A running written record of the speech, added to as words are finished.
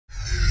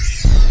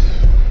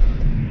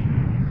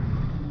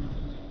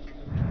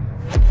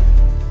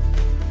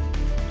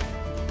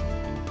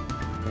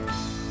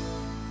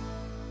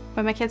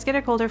When my kids get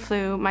a cold or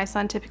flu, my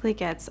son typically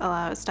gets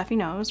a stuffy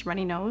nose,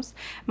 runny nose.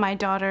 My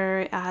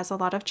daughter has a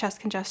lot of chest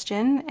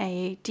congestion,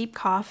 a deep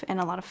cough, and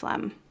a lot of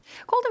phlegm.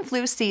 Cold and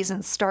flu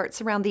season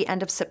starts around the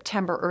end of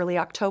September, early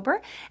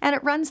October, and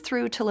it runs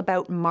through till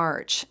about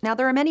March. Now,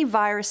 there are many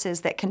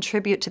viruses that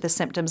contribute to the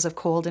symptoms of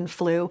cold and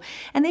flu,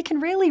 and they can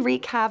really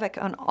wreak havoc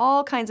on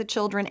all kinds of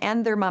children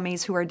and their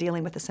mummies who are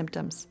dealing with the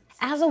symptoms.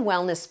 As a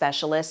wellness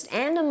specialist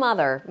and a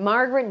mother,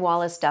 Margaret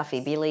Wallace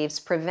Duffy believes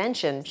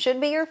prevention should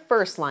be your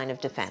first line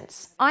of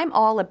defense. I'm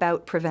all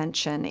about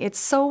prevention. It's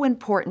so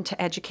important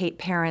to educate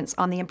parents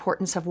on the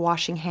importance of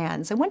washing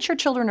hands, and once your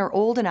children are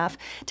old enough,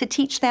 to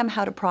teach them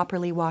how to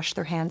properly wash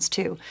their hands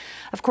too.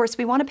 Of course,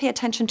 we want to pay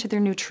attention to their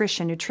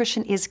nutrition.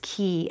 Nutrition is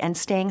key, and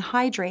staying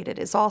hydrated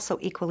is also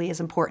equally as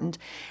important.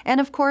 And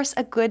of course,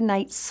 a good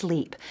night's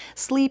sleep.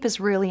 Sleep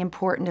is really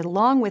important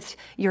along with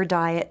your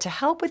diet to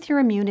help with your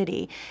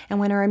immunity. And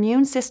when our immune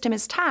system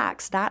is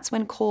taxed, that's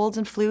when colds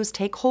and flus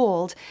take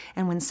hold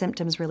and when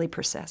symptoms really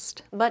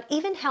persist. But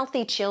even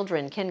healthy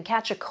children can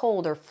catch a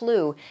cold or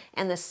flu,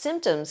 and the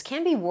symptoms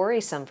can be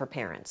worrisome for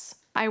parents.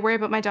 I worry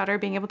about my daughter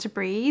being able to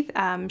breathe.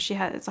 She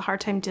has a hard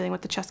time dealing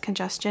with the chest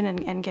congestion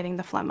and getting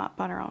the phlegm up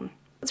on her own.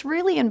 It's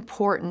really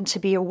important to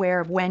be aware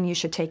of when you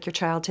should take your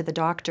child to the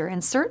doctor,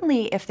 and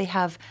certainly if they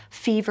have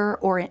fever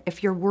or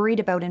if you're worried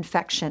about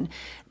infection,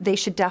 they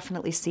should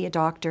definitely see a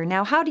doctor.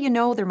 Now, how do you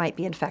know there might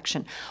be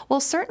infection? Well,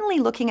 certainly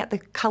looking at the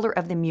color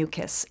of the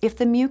mucus. If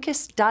the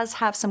mucus does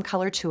have some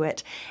color to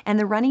it and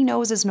the runny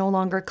nose is no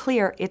longer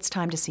clear, it's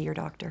time to see your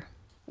doctor.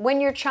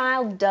 When your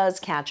child does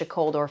catch a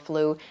cold or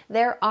flu,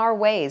 there are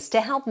ways to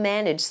help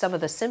manage some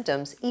of the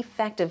symptoms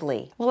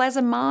effectively. Well, as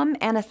a mom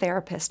and a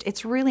therapist,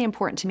 it's really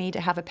important to me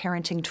to have a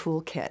parenting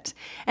toolkit.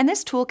 And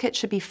this toolkit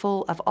should be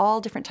full of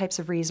all different types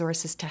of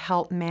resources to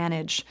help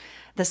manage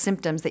the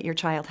symptoms that your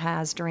child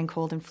has during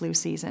cold and flu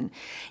season.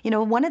 You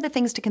know, one of the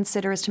things to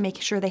consider is to make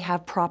sure they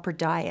have proper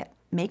diet.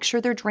 Make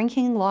sure they're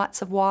drinking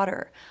lots of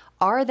water.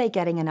 Are they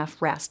getting enough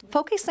rest?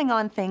 Focusing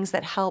on things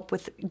that help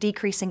with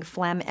decreasing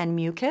phlegm and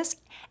mucus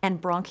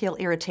and bronchial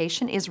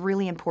irritation is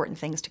really important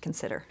things to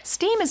consider.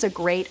 Steam is a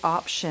great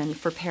option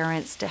for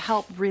parents to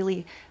help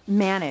really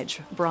manage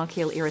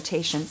bronchial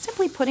irritation.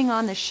 Simply putting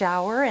on the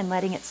shower and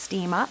letting it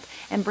steam up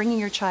and bringing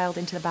your child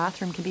into the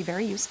bathroom can be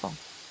very useful.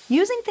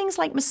 Using things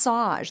like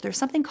massage, there's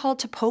something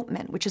called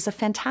tapotement, which is a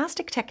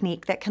fantastic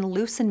technique that can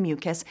loosen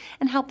mucus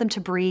and help them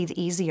to breathe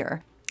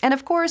easier. And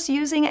of course,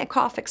 using a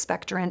cough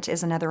expectorant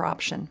is another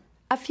option.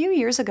 A few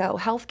years ago,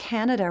 Health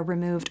Canada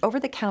removed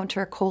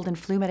over-the-counter cold and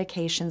flu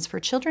medications for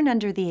children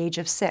under the age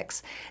of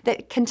 6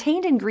 that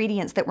contained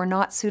ingredients that were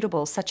not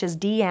suitable, such as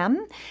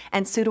DM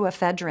and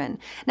pseudoephedrine.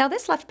 Now,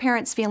 this left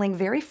parents feeling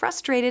very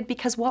frustrated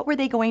because what were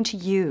they going to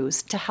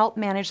use to help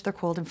manage the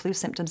cold and flu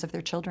symptoms of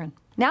their children?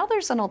 Now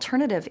there's an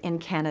alternative in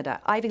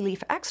Canada. Ivy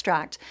leaf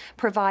extract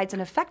provides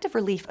an effective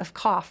relief of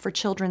cough for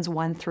children's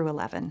 1 through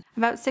 11.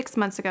 About 6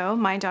 months ago,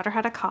 my daughter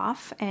had a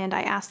cough, and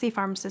I asked the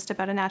pharmacist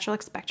about a natural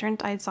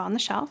expectorant I saw on the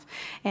shelf,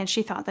 and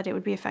she thought that it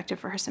would be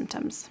effective for her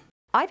symptoms.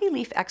 Ivy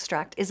leaf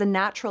extract is a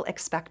natural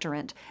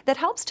expectorant that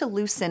helps to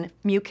loosen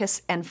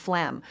mucus and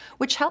phlegm,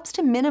 which helps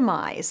to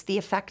minimize the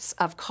effects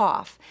of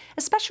cough,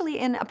 especially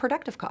in a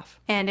productive cough.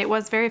 And it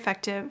was very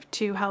effective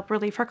to help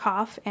relieve her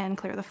cough and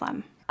clear the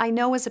phlegm. I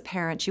know as a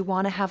parent you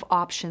want to have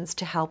options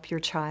to help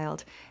your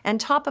child. And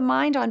top of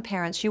mind on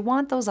parents, you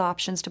want those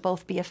options to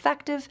both be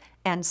effective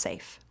and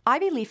safe.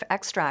 Ivy leaf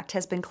extract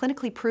has been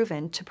clinically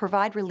proven to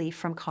provide relief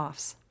from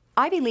coughs.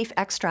 Ivy leaf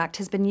extract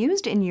has been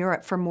used in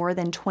Europe for more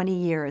than 20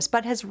 years,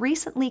 but has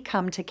recently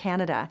come to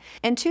Canada.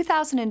 In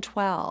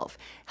 2012,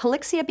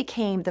 Helixia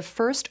became the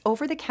first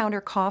over-the-counter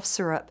cough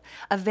syrup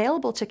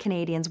available to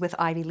Canadians with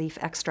ivy leaf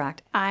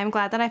extract. I'm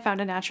glad that I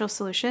found a natural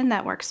solution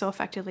that works so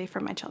effectively for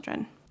my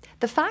children.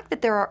 The fact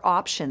that there are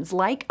options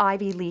like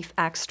ivy leaf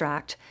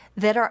extract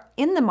that are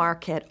in the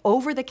market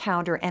over the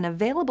counter and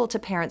available to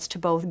parents to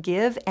both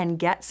give and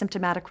get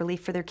symptomatic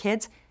relief for their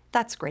kids,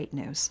 that's great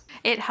news.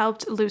 It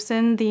helped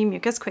loosen the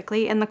mucus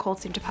quickly and the cold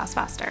seemed to pass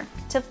faster.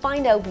 To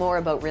find out more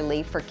about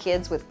relief for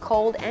kids with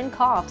cold and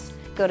coughs,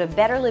 go to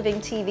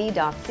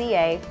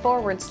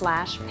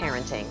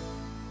betterlivingtv.ca/parenting.